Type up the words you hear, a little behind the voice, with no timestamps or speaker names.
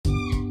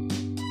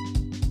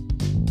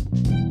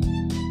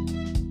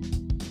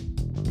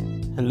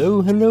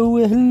Hello,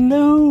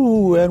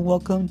 and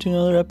welcome to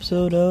another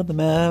episode of the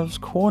Mavs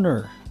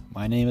Corner.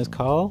 My name is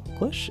Kyle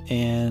Klish,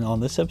 and on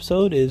this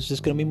episode is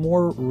just going to be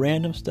more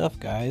random stuff,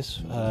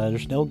 guys.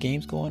 There's no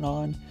games going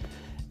on.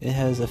 It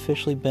has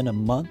officially been a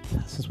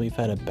month since we've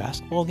had a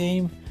basketball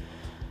game.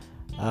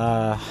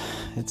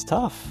 It's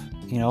tough,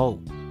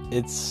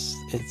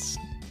 it's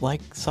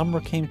like summer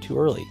came too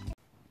early.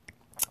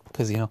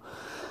 Because,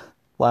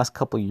 last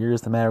couple of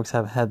years the Mavericks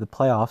haven't had the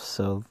playoffs,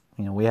 so,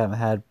 we haven't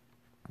had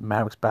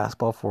Mavericks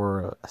basketball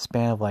for a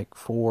span of like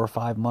 4 or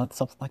 5 months,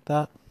 something like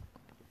that.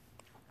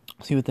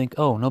 So you would think,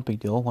 oh, no big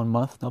deal, 1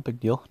 month, no big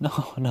deal.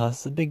 No,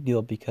 it's a big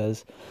deal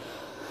because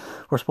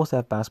we're supposed to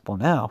have basketball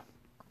now.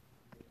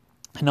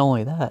 And not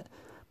only that,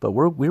 but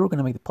we were going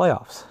to make the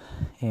playoffs.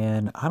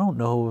 And I don't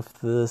know if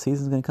the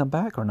season's going to come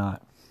back or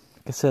not.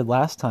 Like I said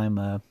last time,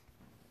 I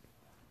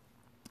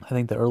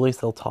think the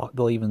earliest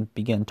they'll even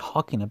begin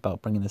talking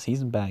about bringing the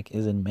season back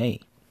is in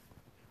May.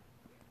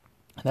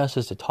 And that's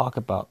just to talk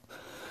about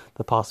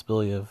the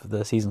possibility of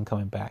the season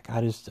coming back. I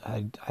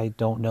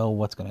don't know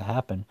what's going to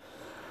happen.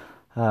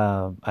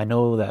 I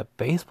know that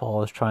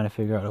baseball is trying to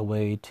figure out a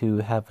way to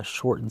have a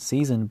shortened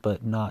season,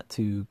 but not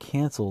to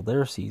cancel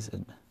their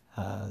season.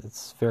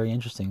 It's very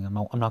interesting. I'm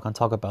not going to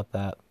talk about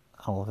that,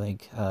 I don't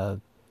think,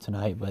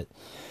 tonight, but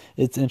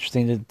it's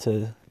interesting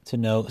to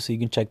know. So you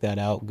can check that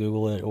out,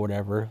 Google it or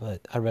whatever.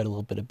 But I read a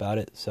little bit about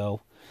it,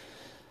 so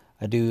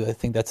I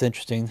think that's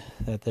interesting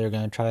that they're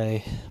going to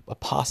try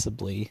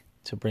possibly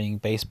to bring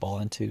baseball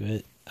into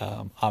it.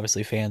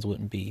 Obviously fans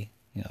wouldn't be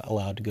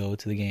allowed to go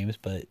to the games,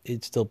 but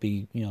it'd still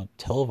be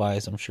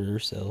televised, I'm sure,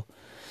 so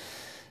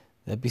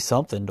that'd be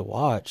something to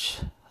watch,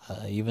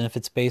 even if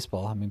it's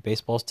baseball. I mean,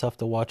 baseball's tough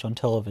to watch on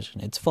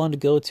television. It's fun to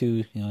go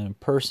to in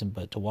person,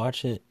 but to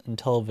watch it on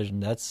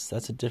television, that's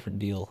a different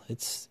deal.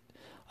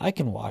 I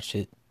can watch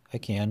it. I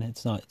can.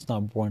 It's not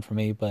boring for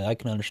me, but I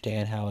can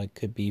understand how it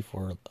could be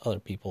for other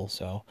people.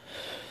 So,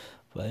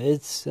 but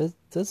it's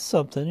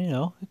something.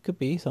 It could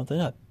be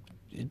something.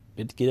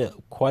 It'd get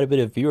quite a bit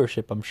of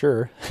viewership, I'm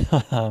sure.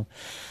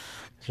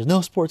 There's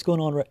no sports going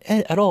on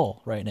at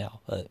all right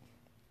now. But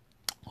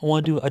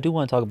I do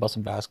want to talk about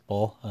some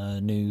basketball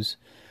news.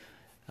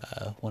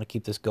 Want to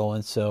keep this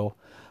going. So,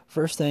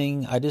 first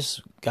thing, I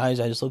just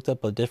looked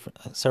up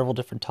several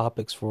different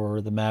topics for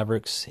the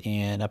Mavericks,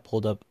 and I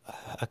pulled up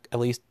at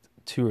least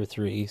 2 or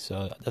 3.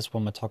 So that's what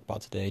I'm going to talk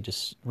about today.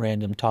 Just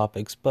random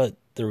topics, but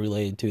they're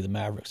related to the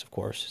Mavericks, of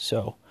course.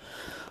 So,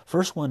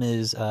 first one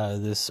is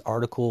this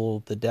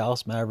article, The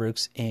Dallas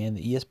Mavericks and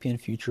the ESPN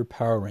Future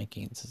Power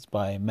Rankings. It's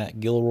by Matt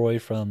Gilroy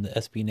from the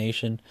SB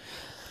Nation.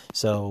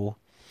 So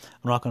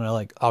I'm not going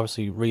to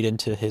obviously read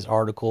into his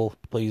article.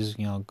 Please,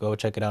 go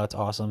check it out. It's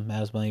awesome,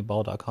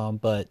 MavsMoneyball.com.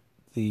 But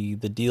the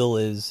deal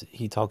is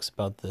he talks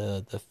about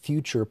the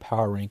future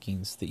power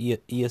rankings. The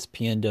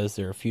ESPN does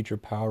their future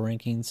power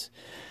rankings.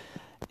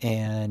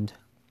 And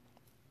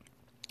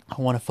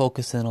I want to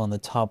focus in on the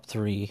top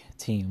 3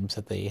 teams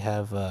that they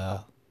have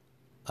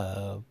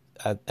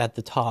at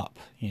the top,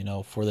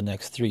 for the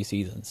next 3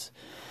 seasons.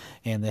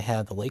 And they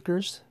have the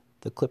Lakers,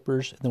 the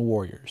Clippers, and the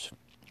Warriors.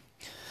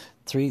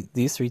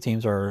 These 3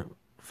 teams are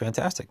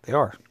fantastic. They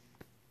are.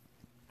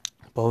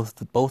 Both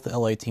the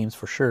LA teams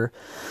for sure.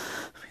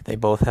 They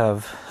both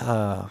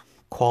have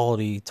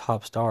quality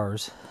top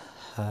stars.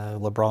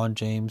 LeBron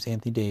James,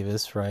 Anthony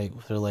Davis, right,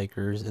 with the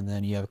Lakers, and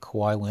then you have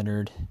Kawhi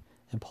Leonard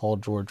and Paul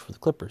George for the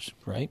Clippers,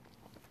 right?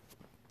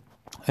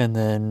 And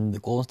then the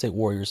Golden State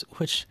Warriors,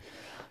 which,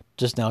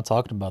 just now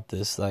talking about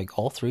this,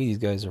 all 3 of these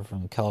guys are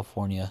from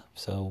California,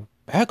 so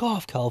back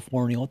off,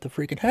 California, what the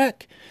freaking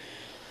heck?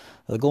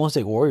 The Golden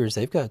State Warriors,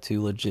 they've got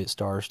 2 legit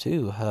stars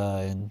too,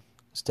 and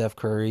Steph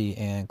Curry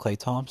and Klay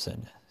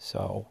Thompson.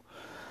 So,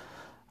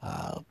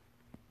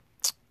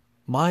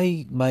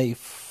 my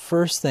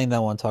first thing that I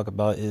want to talk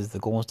about is the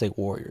Golden State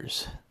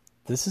Warriors.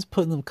 This is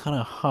putting them kind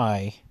of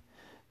high.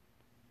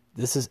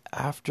 This is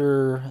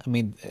after,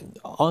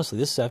 honestly,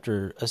 this is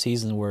after a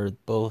season where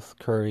both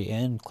Curry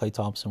and Klay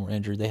Thompson were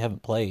injured. They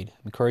haven't played.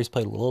 Curry's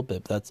played a little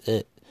bit, but that's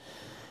it.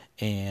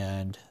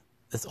 And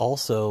it's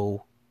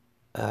also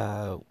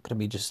going to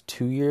be just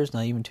 2 years,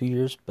 not even 2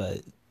 years,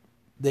 but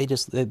they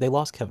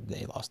lost Kevin.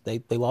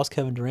 They lost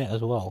Kevin Durant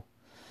as well.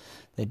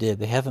 They did.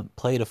 They haven't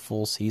played a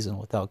full season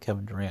without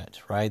Kevin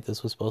Durant, right?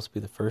 This was supposed to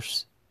be the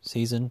first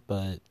season,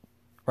 but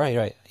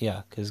right,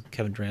 yeah, because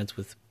Kevin Durant's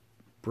with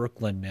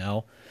Brooklyn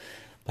now,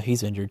 but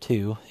he's injured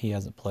too. He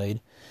hasn't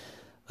played.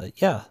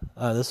 But yeah,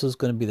 this was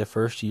going to be the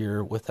first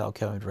year without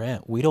Kevin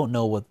Durant. We don't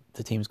know what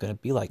the team's going to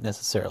be like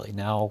necessarily.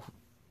 Now,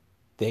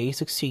 they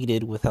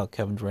succeeded without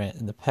Kevin Durant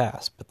in the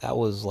past, but that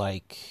was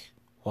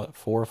 4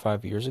 or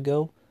 5 years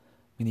ago?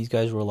 These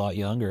guys were a lot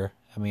younger.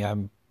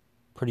 I'm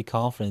pretty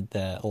confident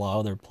that a lot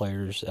of their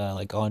players,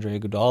 like Andre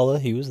Iguodala,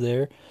 he was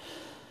there.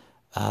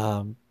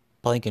 Blanking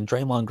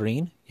Draymond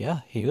Green,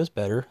 yeah, he was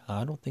better.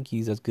 I don't think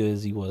he's as good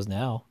as he was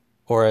now.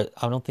 Or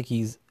I don't think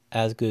he's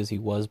as good as he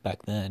was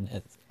back then.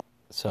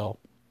 So,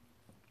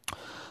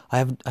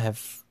 I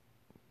have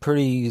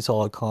pretty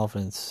solid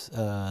confidence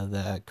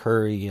that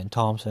Curry and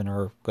Thompson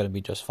are going to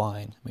be just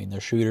fine.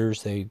 They're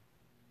shooters. They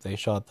They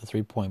shot the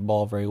 3-point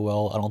ball very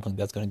well. I don't think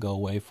that's going to go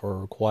away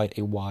for quite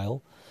a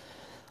while,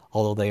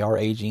 although they are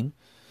aging.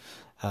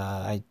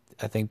 I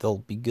think they'll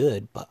be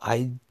good, but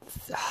I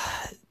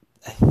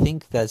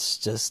think that's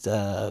just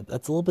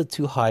that's a little bit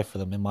too high for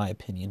them, in my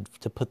opinion,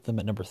 to put them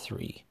at number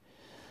 3.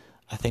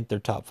 I think they're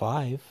top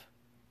 5,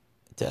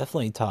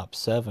 definitely top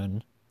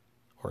 7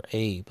 or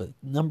 8, but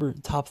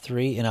top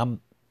 3, and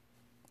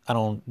I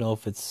don't know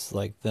if it's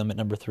like them at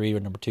number 3 or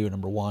number 2 or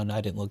number 1.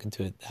 I didn't look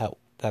into it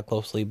that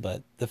closely,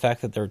 but the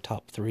fact that they're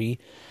top 3,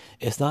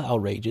 it's not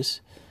outrageous,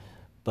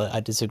 but I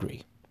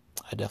disagree.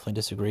 I definitely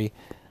disagree.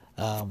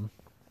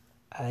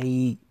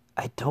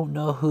 I don't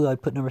know who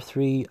I'd put number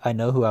 3. I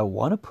know who I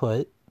want to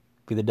put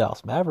be the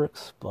Dallas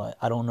Mavericks, but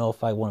I don't know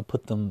if I want to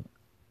put them.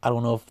 I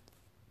don't know if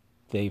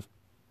they've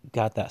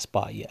got that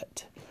spot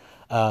yet.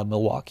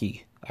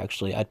 Milwaukee,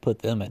 actually, I'd put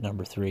them at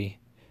number 3.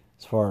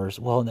 As far as,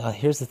 well, now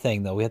here's the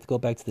thing though. We have to go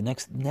back to the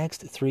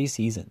next 3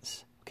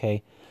 seasons.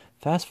 Okay,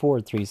 fast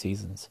forward 3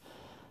 seasons.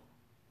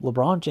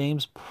 LeBron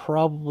James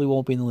probably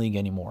won't be in the league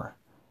anymore.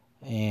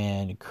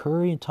 And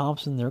Curry and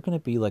Thompson, they're going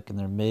to be like in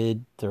their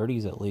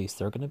mid-30s at least.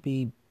 They're going to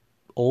be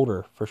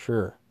older for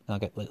sure.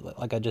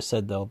 Like I just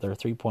said, though, their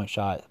 3-point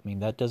shot, I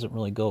mean, that doesn't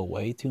really go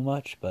away too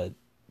much, but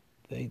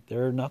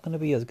they're not going to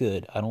be as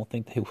good. I don't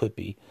think they would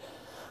be.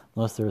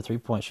 Unless their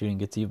 3-point shooting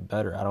gets even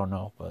better. I don't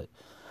know.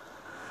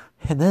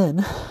 And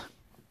then,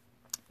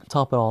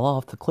 top it all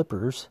off, the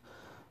Clippers.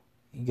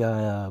 You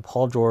got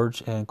Paul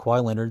George and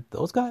Kawhi Leonard.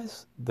 Those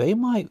guys, they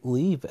might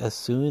leave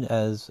as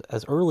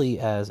early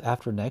as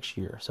after next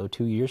year. So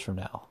 2 years from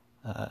now.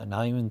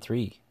 Not even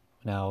 3.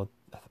 Now,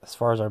 as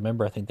far as I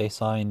remember, I think they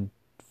signed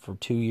for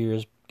 2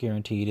 years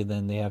guaranteed, and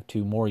then they have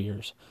 2 more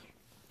years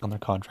on their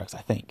contracts,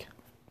 I think.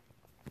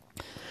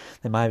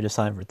 They might have just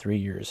signed for 3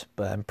 years,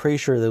 but I'm pretty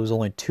sure there was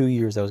only 2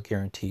 years that was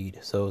guaranteed.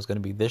 So it was going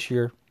to be this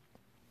year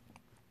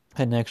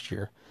and next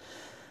year.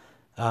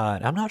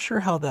 And I'm not sure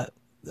how that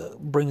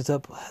brings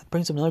up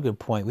another good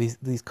point.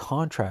 These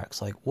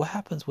contracts, like what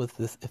happens with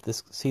this if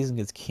this season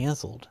gets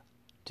canceled?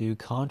 Do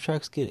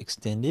contracts get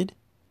extended?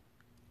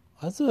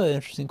 That's an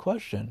interesting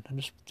question.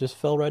 I just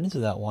fell right into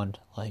that one.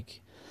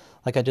 Like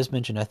I just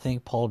mentioned, I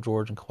think Paul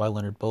George and Kawhi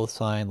Leonard both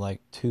signed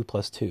like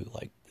 2+2.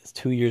 Like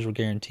 2 years were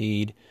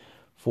guaranteed,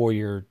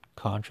 4-year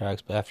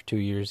contracts, but after 2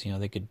 years,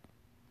 they could,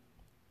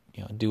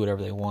 do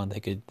whatever they want. They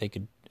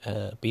could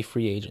be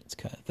free agents,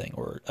 kind of thing,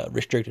 or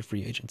restricted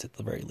free agents at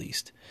the very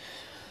least.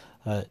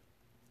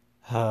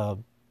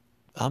 I'm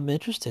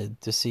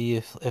interested to see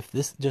if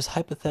this, just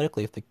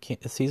hypothetically, if the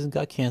season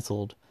got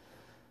canceled,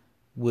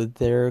 would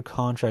their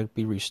contract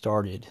be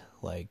restarted?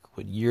 Like,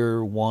 would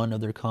year 1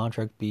 of their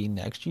contract be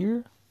next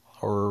year,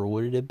 or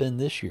would it have been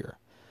this year?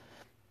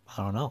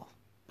 I don't know.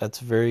 It's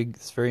very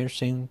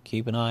interesting.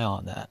 Keep an eye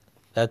on that.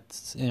 That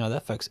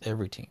affects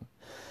every team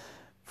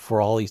for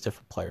all these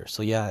different players.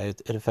 So yeah,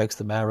 it affects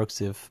the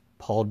Mavericks if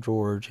Paul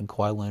George and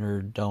Kawhi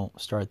Leonard don't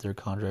start their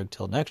contract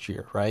till next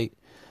year, right?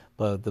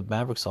 But the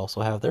Mavericks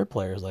also have their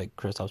players like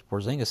Kristaps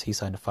Porzingis. He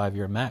signed a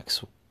 5-year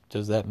max.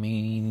 Does that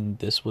mean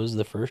this was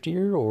the first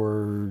year,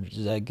 or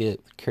does that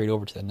get carried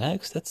over to the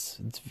next? It's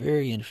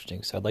very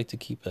interesting. So I'd like to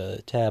keep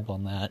a tab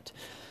on that.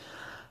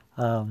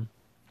 I'll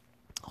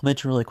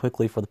mention really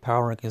quickly for the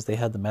power rankings, they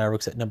had the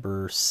Mavericks at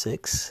number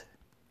 6.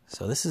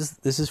 So this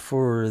is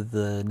for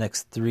the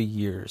next 3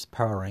 years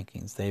power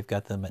rankings. They've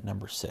got them at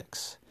number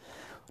 6.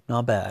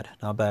 Not bad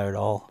at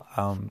all.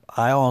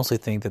 I honestly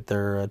think that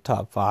they're a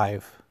top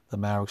 5. The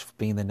Mavericks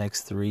being the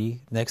next three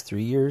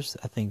years.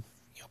 I think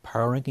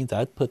power rankings,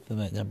 I'd put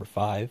them at number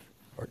 5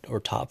 or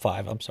top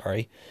 5. I'm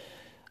sorry.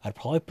 I'd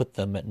probably put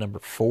them at number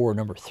 4,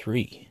 number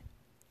 3.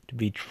 To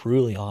be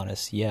truly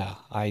honest, yeah,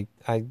 I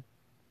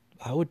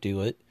would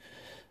do it.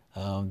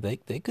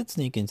 They could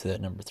sneak into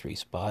that number 3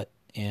 spot,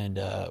 and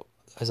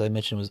as I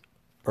mentioned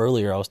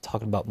earlier, I was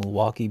talking about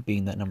Milwaukee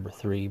being that number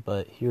 3.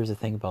 But here's the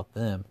thing about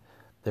them: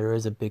 there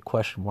is a big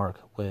question mark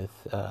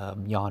with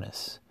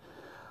Giannis.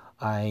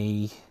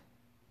 I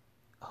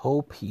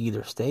hope he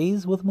either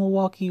stays with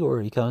Milwaukee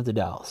or he comes to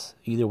Dallas.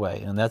 Either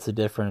way, and that's a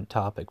different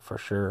topic for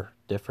sure.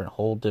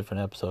 Whole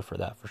different episode for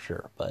that for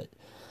sure. But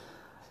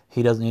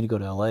he doesn't need to go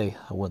to LA.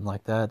 I wouldn't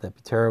like that. That'd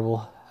be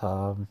terrible.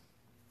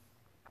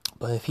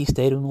 But if he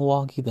stayed in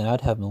Milwaukee, then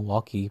I'd have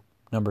Milwaukee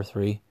number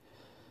 3.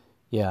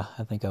 Yeah,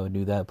 I think I would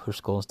do that.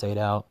 Push Golden State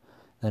out.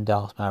 Then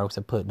Dallas Mavericks,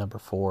 I'd put number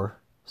 4.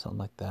 Something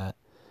like that.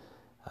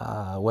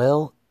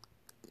 Well,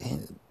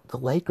 the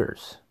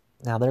Lakers.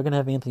 Now they're gonna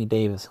have Anthony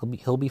Davis.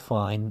 He'll be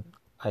fine.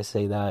 I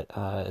say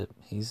that.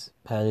 He's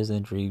had his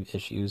injury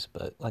issues,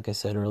 but like I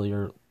said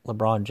earlier,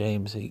 LeBron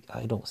James,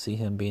 I don't see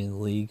him being in the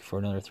league for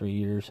another 3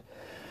 years.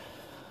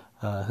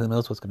 Who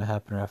knows what's going to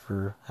happen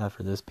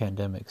after this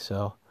pandemic?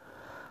 So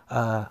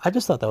I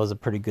just thought that was a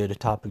pretty good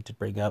topic to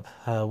bring up.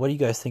 What do you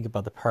guys think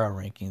about the power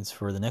rankings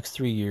for the next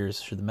 3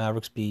 years? Should the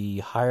Mavericks be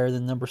higher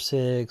than number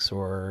 6,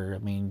 or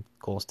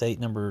Golden State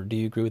number? Do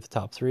you agree with the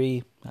top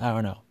 3? I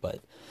don't know, but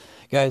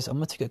guys, I'm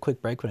gonna take a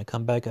quick break. When I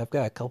come back, I've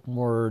got a couple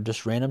more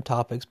just random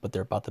topics, but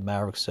they're about the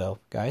Mavericks. So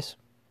guys,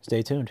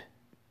 stay tuned.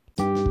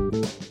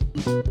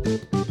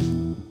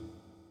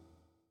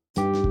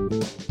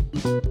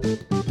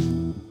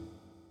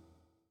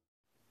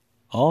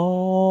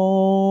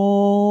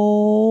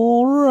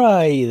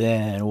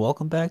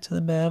 back to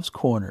the Mavs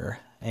Corner.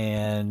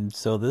 And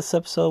so this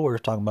episode, we're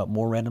talking about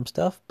more random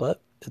stuff,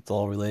 but it's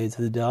all related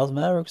to the Dallas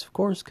Mavericks, of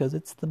course, because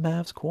it's the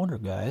Mavs Corner,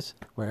 guys,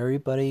 where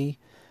everybody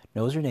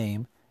knows your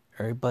name,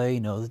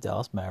 everybody knows the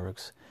Dallas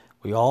Mavericks.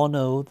 We all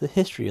know the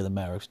history of the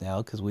Mavericks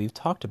now because we've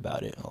talked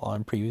about it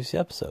on previous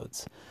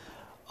episodes.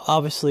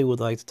 Obviously, would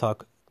like to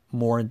talk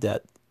more in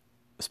depth,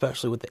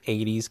 especially with the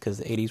 80s, because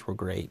the 80s were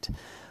great,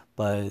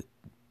 but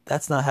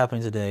that's not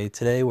happening today.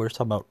 Today we're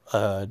talking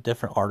about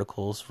different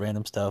articles,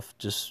 random stuff,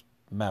 just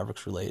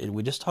Mavericks related.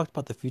 We just talked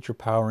about the future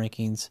power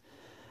rankings.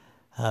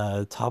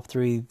 Top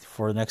three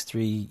for the next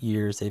 3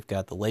 years, they've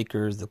got the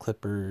Lakers, the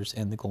Clippers,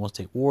 and the Golden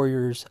State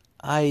Warriors.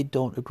 I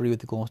don't agree with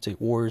the Golden State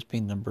Warriors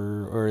being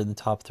in the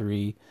top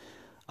three.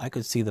 I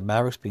could see the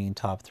Mavericks being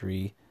top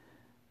three,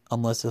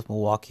 unless if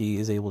Milwaukee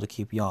is able to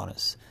keep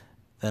Giannis.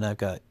 Then I've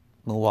got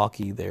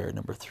Milwaukee there at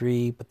number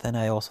 3, but then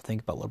I also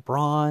think about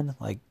LeBron.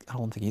 Like, I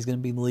don't think he's going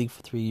to be in the league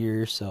for 3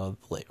 years, so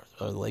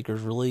are the Lakers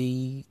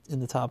really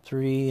in the top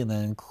 3? And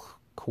then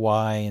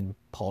Kawhi and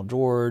Paul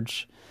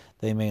George,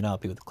 they may not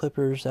be with the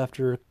Clippers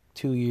after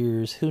 2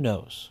 years. Who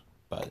knows?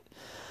 But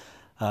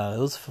it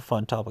was a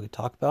fun topic to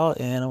talk about,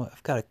 and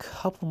I've got a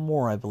couple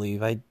more, I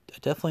believe. I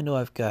definitely know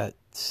I've got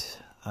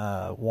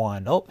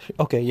one. Oh,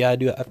 okay, yeah, I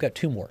do. I've got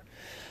 2 more.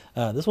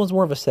 This one's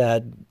more of a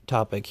sad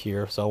topic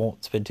here, so I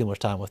won't spend too much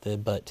time with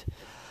it, but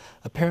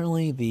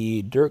apparently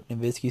the Dirk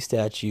Nowitzki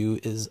statue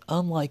is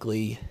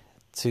unlikely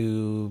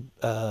to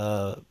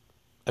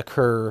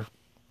occur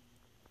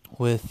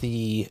with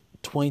the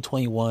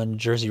 2021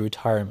 jersey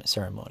retirement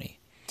ceremony.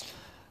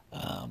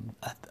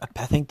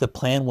 I think the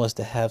plan was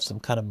to have some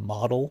kind of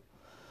model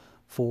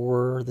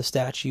for the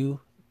statue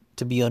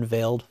to be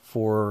unveiled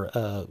for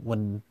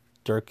when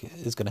Dirk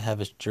is going to have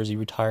his jersey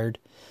retired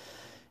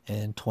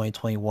in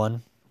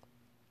 2021.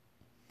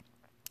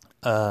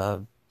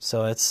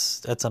 So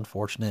that's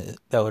unfortunate.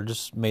 That would have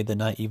just made the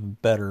night even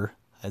better.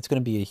 It's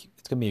gonna be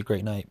a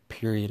great night,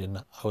 period, and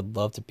I would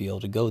love to be able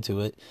to go to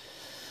it.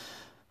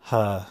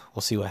 We'll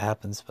see what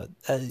happens, but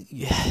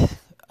yeah,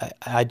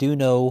 I do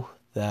know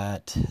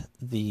that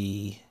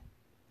the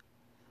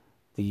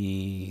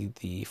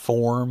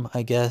form,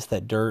 I guess,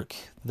 that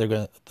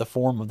the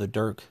form of the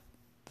Dirk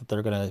that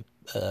they're gonna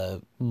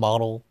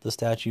model the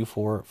statue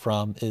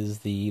from is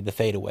the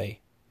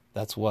fadeaway.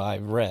 That's what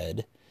I've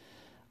read.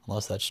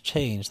 Unless that's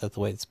changed, that's the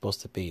way it's supposed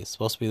to be. It's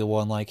supposed to be the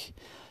one like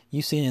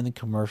you've seen in the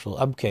commercial.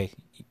 Okay,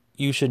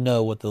 you should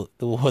know what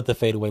the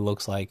fadeaway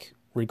looks like,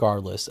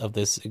 regardless of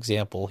this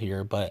example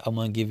here. But I'm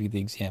gonna give you the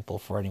example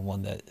for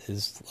anyone that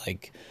is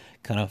like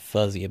kind of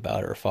fuzzy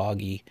about it or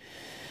foggy.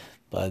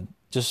 But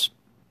just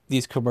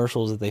these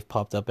commercials that they've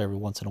popped up every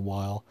once in a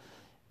while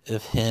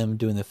of him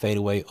doing the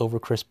fadeaway over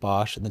Chris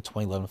Bosh in the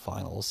 2011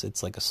 finals.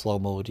 It's like a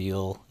slow-mo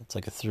deal. It's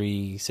like a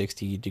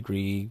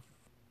 360-degree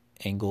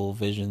angle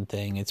vision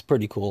thing. It's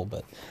pretty cool,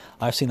 but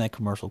I've seen that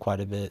commercial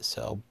quite a bit,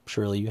 so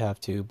surely you have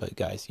too. But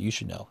guys, you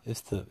should know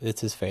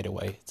it's his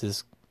fadeaway.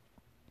 It's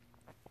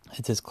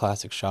his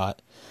classic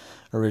shot,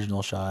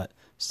 original shot,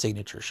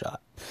 signature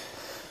shot.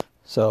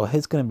 So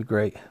it's gonna be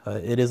great.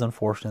 It is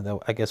unfortunate that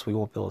I guess we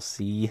won't be able to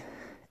see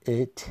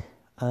it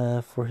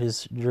for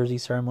his jersey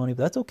ceremony,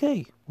 but that's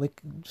okay.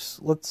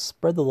 Let's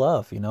spread the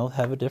love,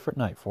 have a different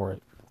night for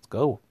it. Let's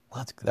go.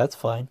 That's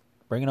fine.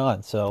 Bring it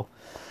on. So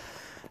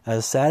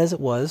as sad as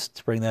it was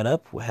to bring that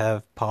up, we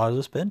have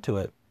positive spin to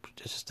it.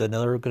 It's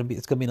gonna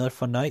be another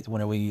fun night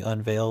when we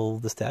unveil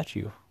the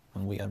statue.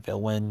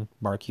 When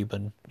Mark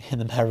Cuban and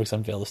the Mavericks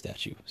unveil the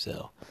statue.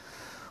 So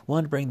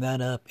wanted to bring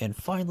that up. And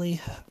finally,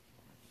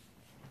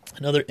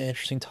 another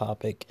interesting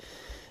topic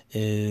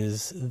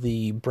is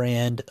the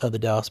brand of the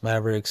Dallas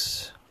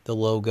Mavericks, the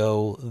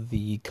logo,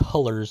 the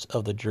colors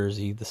of the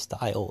jersey, the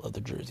style of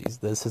the jerseys.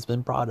 This has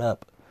been brought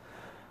up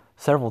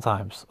several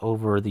times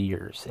over the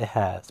years. It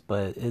has,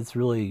 but it's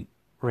really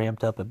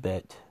ramped up a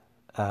bit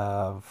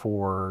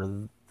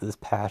for this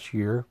past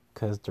year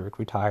because Dirk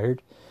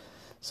retired.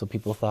 So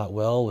people thought,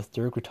 well, with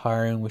Dirk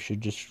retiring, we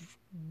should just,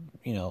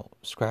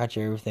 scratch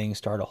everything,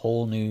 start a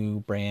whole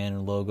new brand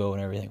and logo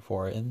and everything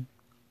for it. And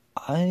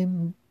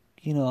I'm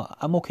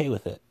okay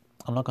with it.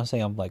 I'm not going to say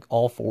I'm like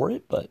all for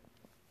it, but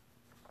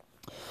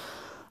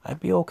I'd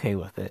be okay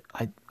with it.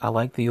 I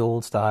like the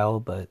old style,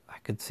 but I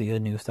could see a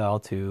new style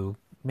too.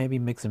 Maybe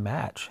mix and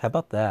match. How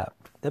about that?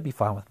 That'd be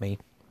fine with me.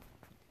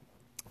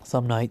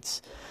 Some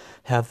nights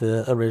have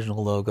the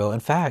original logo. In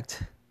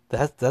fact,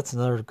 that's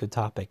another good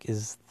topic.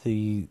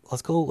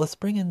 Let's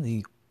bring in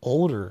the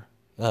older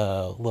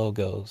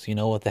logos.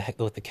 With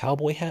the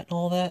cowboy hat and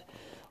all that.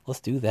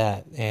 Let's do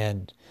that.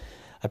 And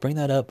I bring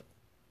that up.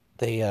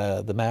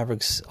 The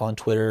Mavericks on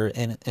Twitter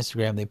and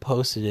Instagram, they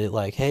posted it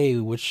like, hey,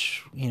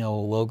 which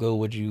logo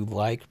would you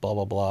like, blah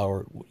blah blah,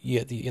 or you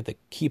have to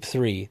keep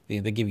 3.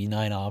 They give you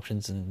 9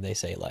 options and they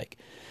say like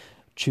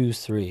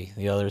choose 3,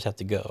 the others have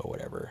to go or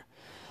whatever.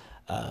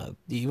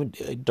 Even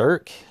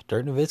Dirk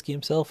Nowitzki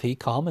himself, he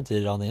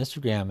commented on the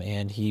Instagram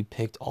and he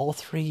picked all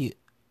 3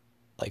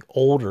 like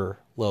older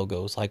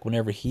logos, like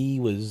whenever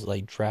he was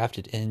like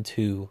drafted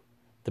into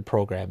the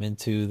program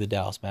into the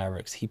Dallas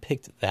Mavericks, he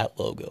picked that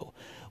logo,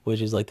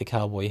 which is like the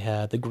cowboy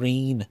hat, the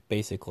green,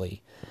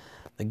 basically,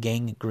 the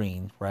gang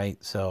green, right?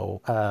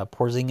 So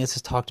Porzingis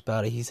has talked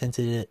about it. He's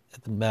hinted it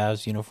at the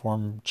Mavs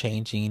uniform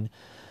changing.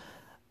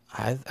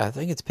 I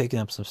think it's picking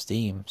up some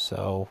steam.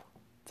 So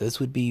this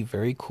would be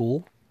very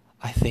cool.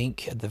 I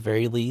think at the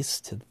very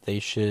least they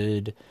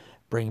should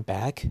bring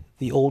back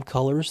the old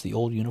colors, the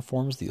old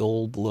uniforms, the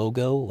old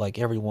logo, like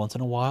every once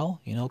in a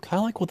while. You know, kind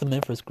of like what the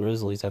Memphis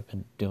Grizzlies have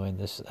been doing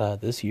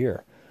this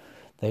year.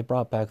 They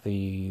brought back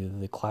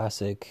the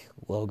classic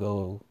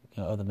logo,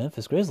 you know, of the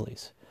Memphis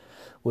Grizzlies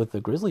with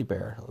the grizzly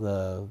bear,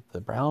 the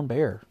brown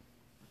bear.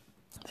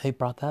 They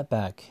brought that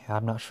back.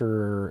 I'm not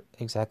sure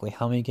exactly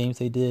how many games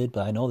they did,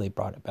 but I know they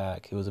brought it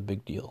back. It was a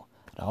big deal.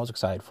 And I was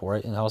excited for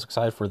it, and I was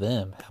excited for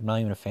them. I'm not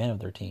even a fan of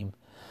their team,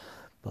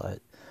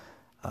 but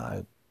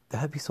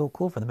that'd be so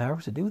cool for the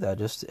Mavericks to do that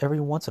just every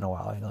once in a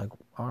while. You know, like,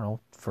 I don't know,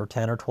 for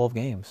 10 or 12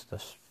 games,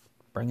 just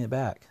bring it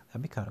back.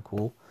 That'd be kind of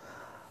cool.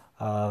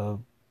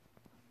 I'm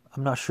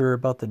not sure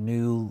about the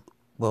new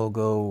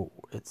logo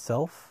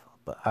itself,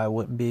 but I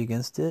wouldn't be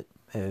against it.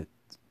 It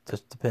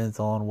just depends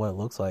on what it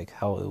looks like,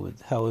 how it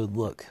would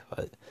look.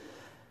 But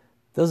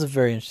that was a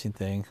very interesting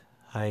thing.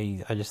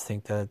 I just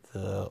think that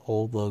the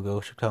old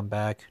logo should come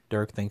back.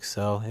 Dirk thinks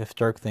so. If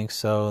Dirk thinks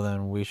so,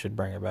 then we should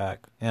bring it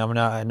back. And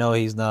I know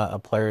he's not a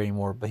player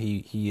anymore, but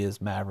he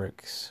is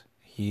Mavericks.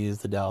 He is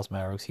the Dallas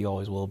Mavericks. He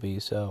always will be.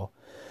 So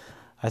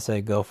I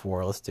say go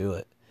for it. Let's do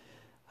it.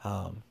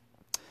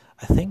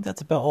 I think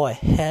that's about all I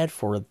had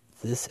for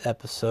this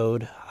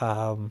episode.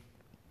 I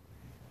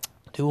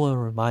do want to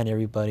remind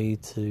everybody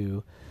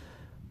to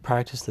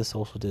practice the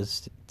social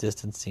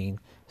distancing.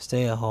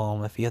 Stay at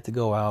home. If you have to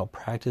go out,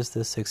 practice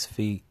the 6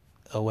 feet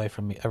away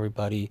from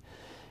everybody.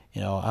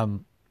 You know,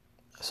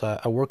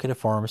 I work at a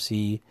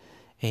pharmacy,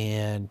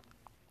 and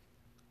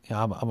you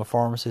know, I'm a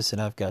pharmacist,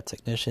 and I've got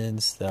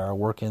technicians that are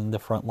working the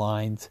front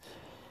lines,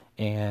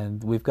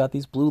 and we've got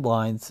these blue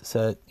lines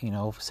set, you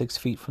know, 6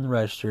 feet from the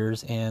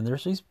registers, and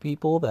there's these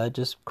people that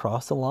just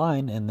cross the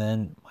line, and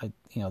then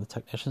the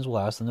technicians will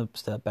ask them to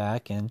step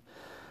back, and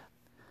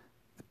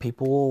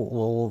people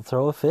will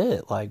throw a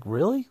fit. Like,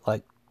 really?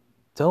 Like,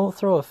 don't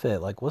throw a fit.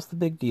 Like, what's the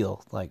big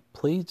deal? Like,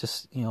 please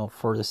just, you know,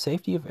 for the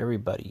safety of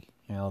everybody,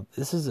 you know,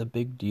 this is a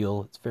big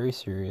deal. It's very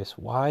serious.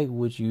 Why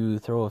would you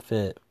throw a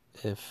fit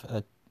if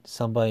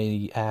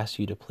somebody asks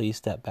you to please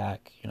step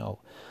back, you know,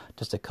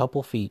 just a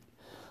couple feet?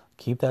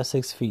 Keep that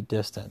 6 feet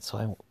distance.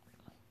 So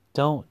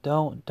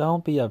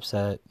don't be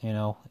upset, you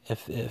know,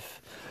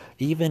 if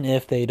even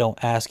if they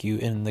don't ask you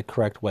in the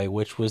correct way,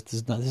 which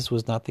this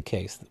was not the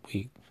case.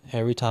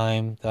 Every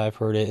time that I've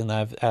heard it, and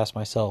I've asked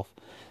myself,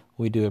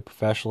 we do it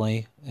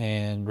professionally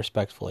and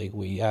respectfully.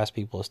 We ask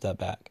people to step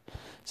back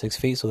 6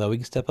 feet so that we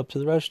can step up to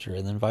the register,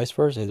 and then vice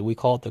versa. We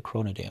call it the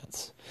Corona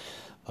dance.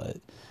 But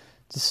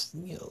just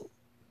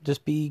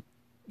be,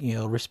 you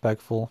know,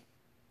 respectful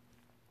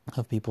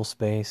of people's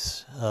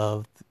space,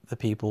 of the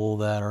people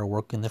that are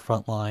working the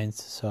front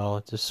lines.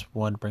 So just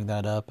wanted to bring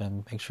that up,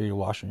 and make sure you're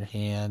washing your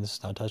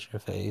hands, not touching your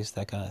face,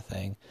 that kind of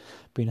thing.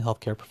 Being a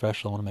healthcare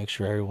professional, I want to make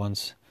sure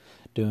everyone's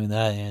doing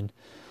that. And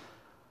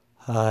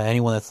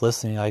anyone that's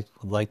listening, I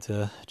would like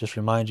to just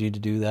remind you to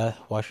do that.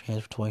 Wash your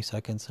hands for 20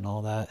 seconds and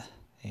all that.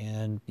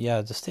 And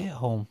yeah, just stay at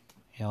home.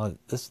 You know,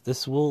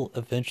 this we'll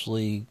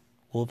eventually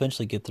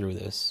get through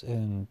this,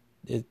 and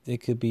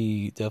it could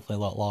be definitely a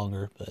lot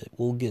longer, but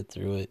we'll get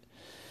through it.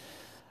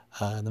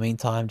 In the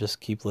meantime,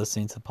 just keep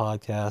listening to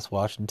podcasts,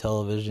 watching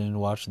television,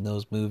 watching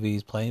those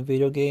movies, playing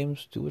video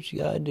games. Do what you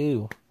gotta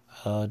do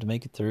to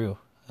make it through,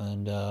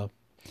 and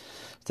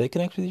stay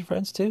connected with your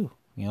friends too.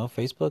 You know,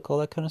 Facebook, all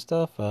that kind of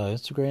stuff.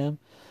 Instagram,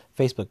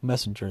 Facebook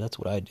Messenger. That's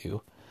what I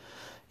do.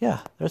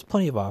 Yeah, there's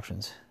plenty of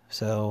options.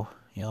 So,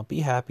 you know,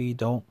 be happy.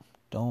 Don't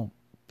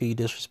be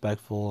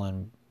disrespectful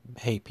and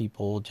hate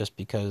people just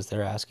because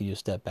they're asking you to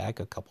step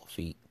back a couple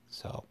feet.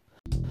 So,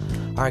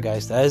 all right,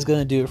 guys, that is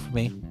gonna do it for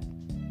me.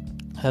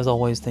 As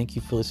always, thank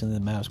you for listening to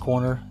the Mavs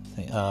Corner.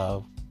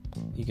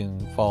 You can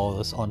follow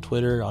us on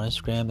Twitter, on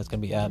Instagram. That's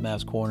going to be at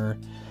Mavs Corner.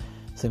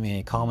 Send me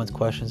any comments,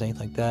 questions, anything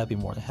like that. I'd be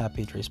more than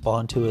happy to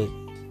respond to it.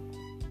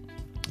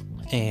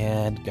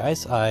 And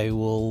guys,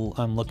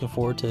 I'm looking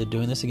forward to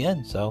doing this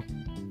again. So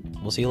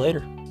we'll see you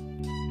later.